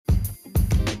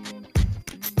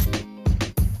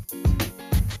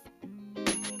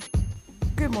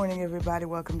Good morning, everybody.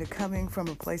 Welcome to Coming from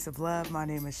a Place of Love. My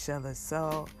name is Shella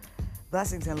Soul.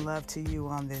 Blessings and love to you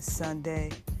on this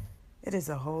Sunday. It is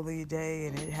a holy day,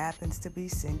 and it happens to be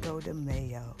Cinco de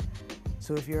Mayo.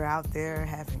 So if you're out there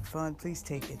having fun, please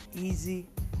take it easy.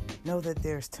 Know that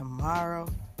there's tomorrow,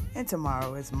 and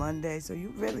tomorrow is Monday, so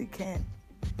you really can't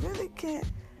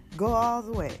go all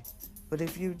the way. But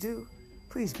if you do,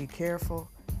 please be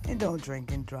careful and don't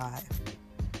drink and drive.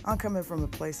 I'm coming from a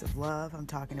place of love. I'm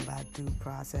talking about due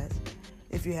process.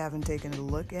 If you haven't taken a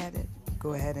look at it,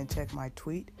 go ahead and check my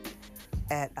tweet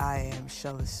at I am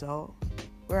Shella Soul,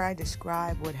 where I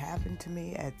describe what happened to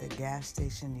me at the gas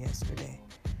station yesterday.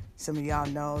 Some of y'all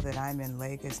know that I'm in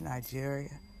Lagos,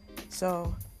 Nigeria.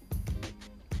 So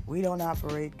we don't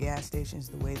operate gas stations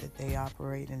the way that they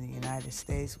operate in the United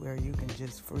States, where you can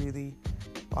just freely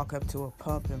walk up to a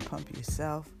pump and pump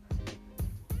yourself.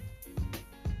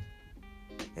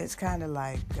 It's kind of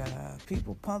like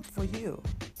people pump for you,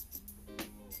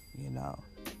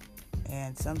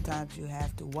 and sometimes you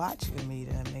have to watch your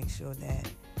meter and make sure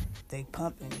that they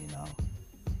pumping,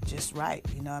 just right,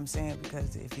 you know what I'm saying?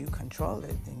 Because if you control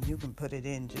it, then you can put it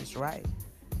in just right.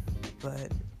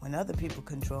 But when other people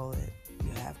control it,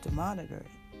 you have to monitor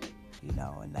it,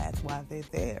 and that's why they're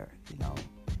there,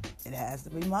 It has to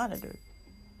be monitored.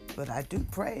 But I do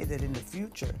pray that in the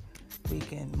future we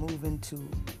can move into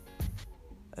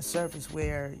a service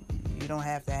where you don't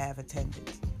have to have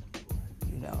attendance,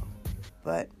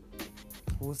 but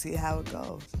we'll see how it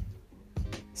goes.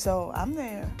 So I'm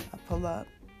there, I pull up,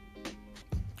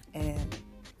 and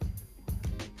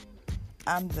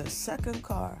I'm the second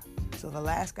car, so the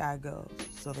last guy goes,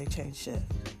 so they change shift.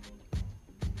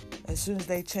 As soon as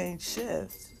they change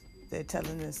shifts, they're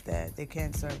telling us that they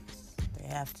can't service. They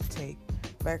have to take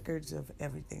records of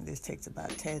everything. This takes about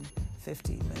 10,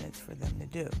 15 minutes for them to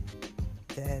do.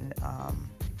 Then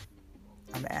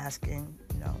I'm asking,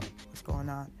 what's going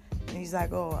on? And he's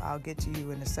like, I'll get to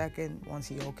you in a second once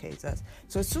he okays us.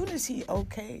 So as soon as he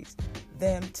okays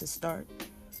them to start,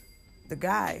 the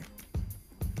guy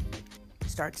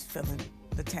starts filling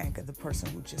the tank of the person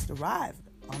who just arrived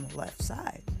on the left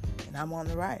side. And I'm on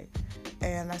the right.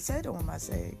 And I said to him,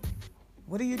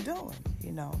 what are you doing?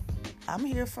 I'm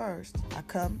here first. I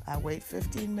come, I wait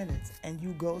 15 minutes, and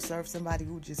you go serve somebody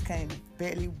who just came,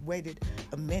 barely waited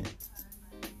a minute.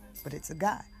 But it's a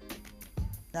guy.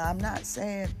 Now, I'm not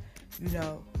saying,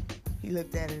 he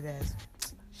looked at it as,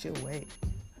 she'll wait.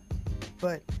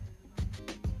 But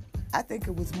I think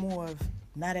it was more of,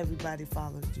 not everybody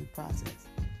follows due process.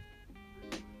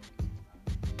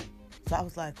 So I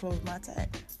was like, close my tag.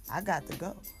 I got to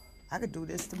go. I could do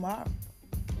this tomorrow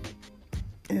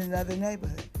in another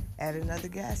neighborhood, at another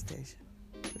gas station.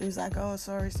 It was like,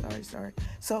 sorry.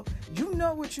 So you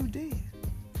know what you did.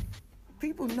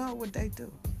 People know what they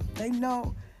do. They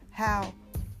know how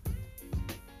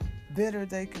bitter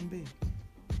they can be.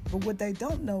 But what they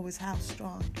don't know is how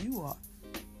strong you are.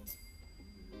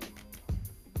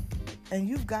 And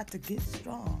you've got to get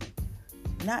strong,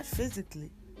 not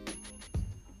physically,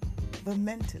 but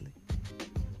mentally.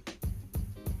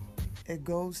 It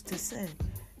goes to say,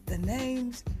 the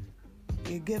names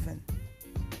you're given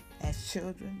as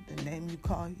children, the name you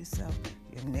call yourself,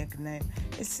 your nickname,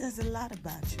 it says a lot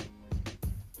about you.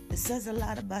 It says a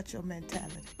lot about your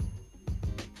mentality.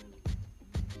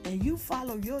 And you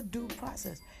follow your due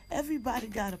process. Everybody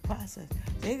got a process.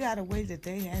 They got a way that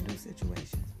they handle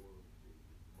situations.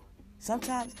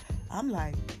 Sometimes I'm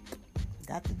like,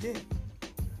 got the dip.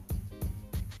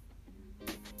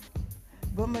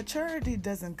 But maturity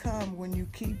doesn't come when you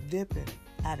keep dipping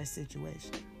out of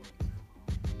situation.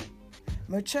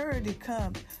 Maturity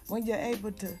comes when you're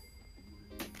able to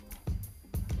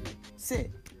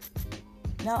sit.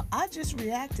 Now, I just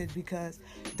reacted because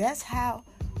that's how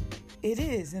it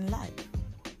is in life.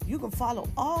 You can follow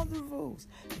all the rules,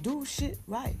 do shit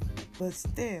right, but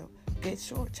still get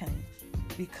shortchanged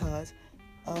because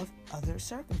of other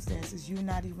circumstances you're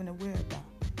not even aware about.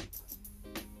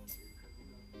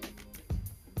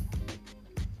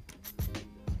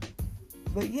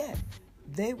 But yet,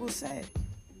 they will say,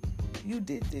 you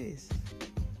did this.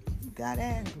 You got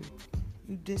angry.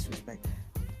 You disrespect.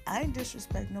 I ain't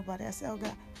disrespect nobody. I said,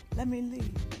 God, let me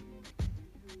leave.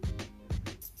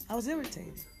 I was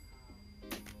irritated.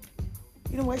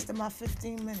 You done wasted my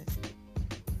 15 minutes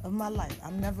of my life.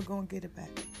 I'm never going to get it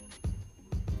back.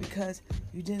 Because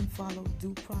you didn't follow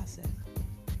due process.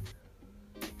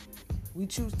 We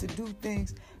choose to do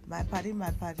things, my party.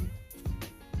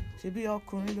 Should be all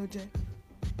Cornelio J.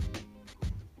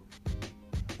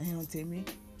 You don't take me.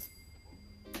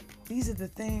 These are the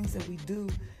things that we do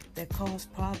that cause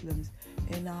problems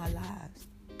in our lives.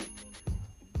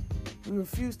 We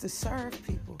refuse to serve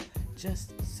people.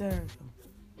 Just serve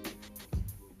them.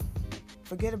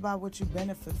 Forget about what you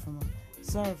benefit from them.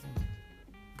 Serve them.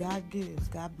 God gives.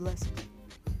 God blesses.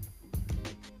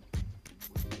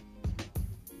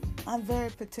 I'm very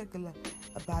particular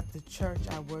about the church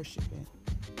I worship in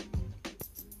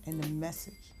and the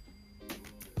message.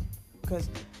 Because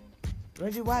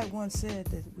Reggie White once said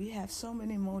that we have so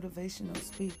many motivational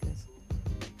speakers,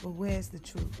 but where's the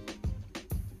truth?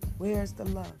 Where's the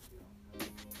love?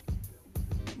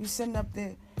 You sitting up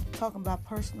there talking about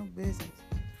personal business.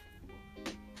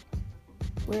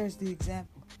 Where's the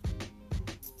example?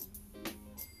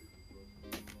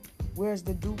 Where's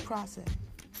the due process?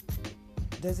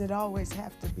 Does it always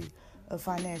have to be a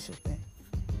financial thing?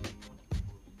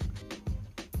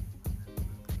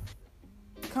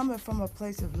 Coming from a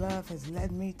place of love has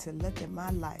led me to look at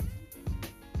my life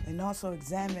and also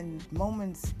examine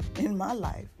moments in my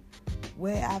life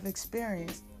where I've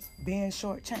experienced being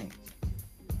shortchanged.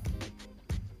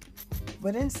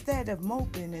 But instead of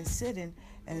moping and sitting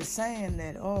and saying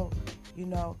that,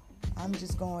 I'm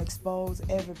just going to expose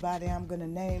everybody, I'm going to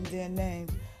name their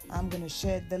names, I'm going to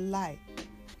shed the light,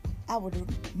 I would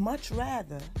much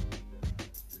rather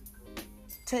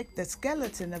take the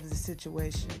skeleton of the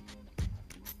situation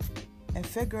and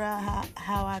figure out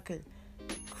how I could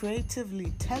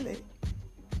creatively tell it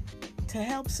to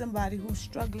help somebody who's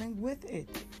struggling with it.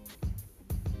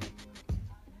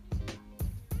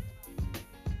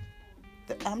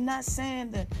 I'm not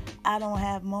saying that I don't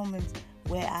have moments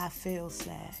where I feel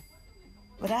sad,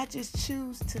 but I just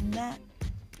choose to not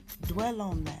dwell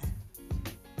on that,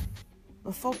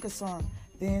 but focus on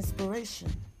the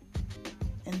inspiration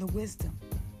and the wisdom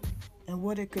and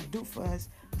what it could do for us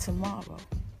tomorrow,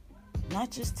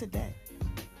 not just today.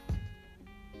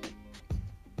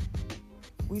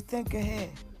 We think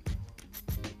ahead.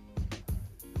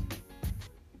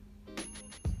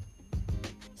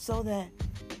 So that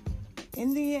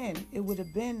in the end, it would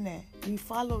have been that we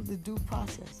followed the due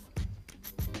process.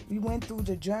 We went through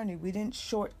the journey. We didn't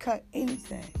shortcut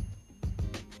anything.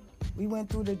 We went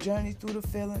through the journey, through the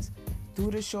feelings,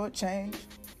 through the short change.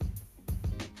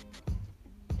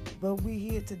 But we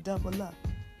here to double up.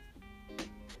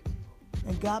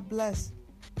 And God bless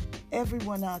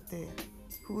everyone out there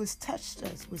who has touched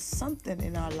us with something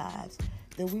in our lives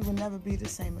that we will never be the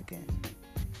same again.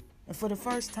 And for the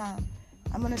first time,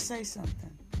 I'm going to say something.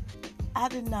 I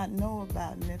did not know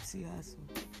about Nipsey Hussle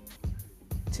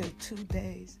till 2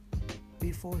 days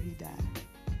before he died.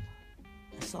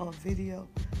 I saw a video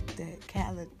that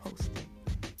Khaled posted.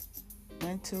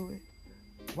 Went to it.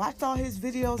 Watched all his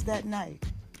videos that night.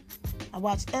 I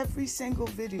watched every single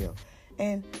video.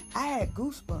 And I had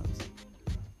goosebumps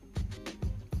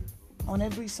on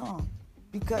every song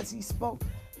because he spoke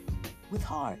with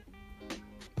heart.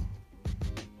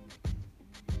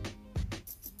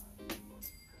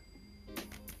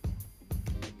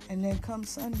 And then come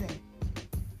Sunday,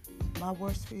 my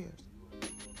worst fears.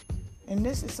 And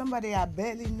this is somebody I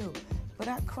barely knew, but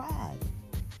I cried.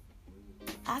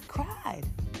 I cried.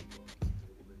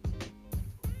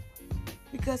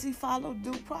 Because he followed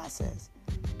due process.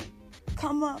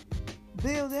 Come up,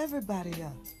 build everybody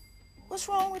up. What's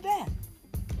wrong with that?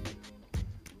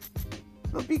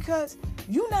 But because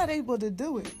you're not able to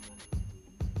do it,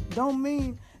 don't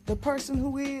mean the person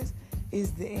who is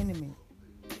the enemy.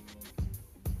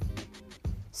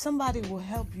 Somebody will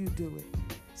help you do it.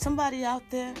 Somebody out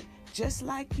there, just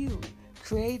like you,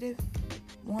 creative,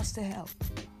 wants to help.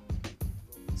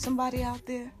 Somebody out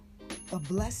there, a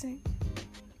blessing,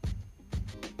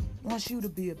 wants you to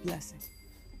be a blessing.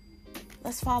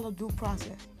 Let's follow due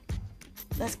process.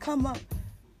 Let's come up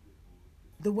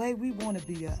the way we want to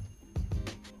be up.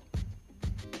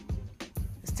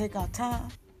 Let's take our time.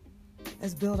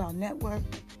 Let's build our network.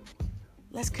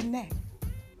 Let's connect.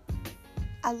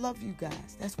 I love you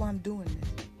guys. That's why I'm doing this.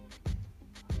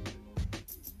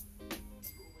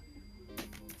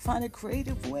 Finding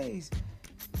creative ways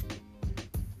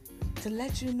to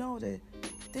let you know that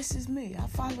this is me. I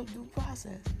follow due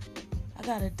process. I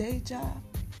got a day job,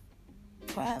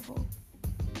 travel,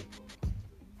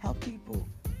 help people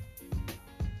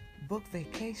book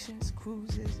vacations,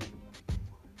 cruises,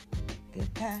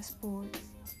 get passports,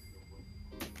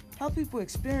 help people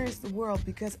experience the world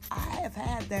because I have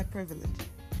had that privilege.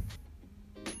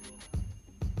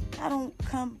 I don't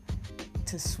come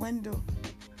to swindle,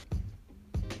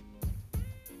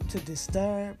 to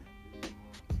disturb.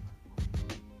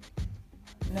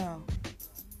 No,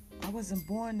 I wasn't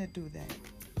born to do that.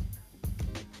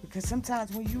 Because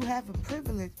sometimes when you have a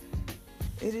privilege,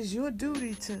 it is your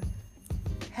duty to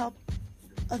help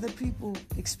other people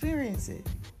experience it.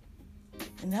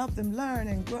 and help them learn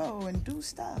and grow and do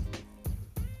stuff,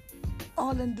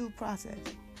 all in due process.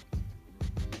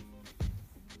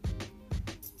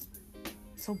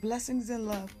 So blessings and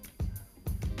love.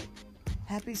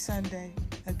 Happy Sunday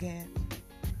again,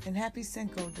 and happy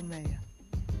Cinco de Mayo.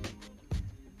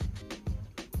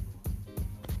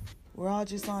 We're all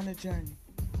just on a journey.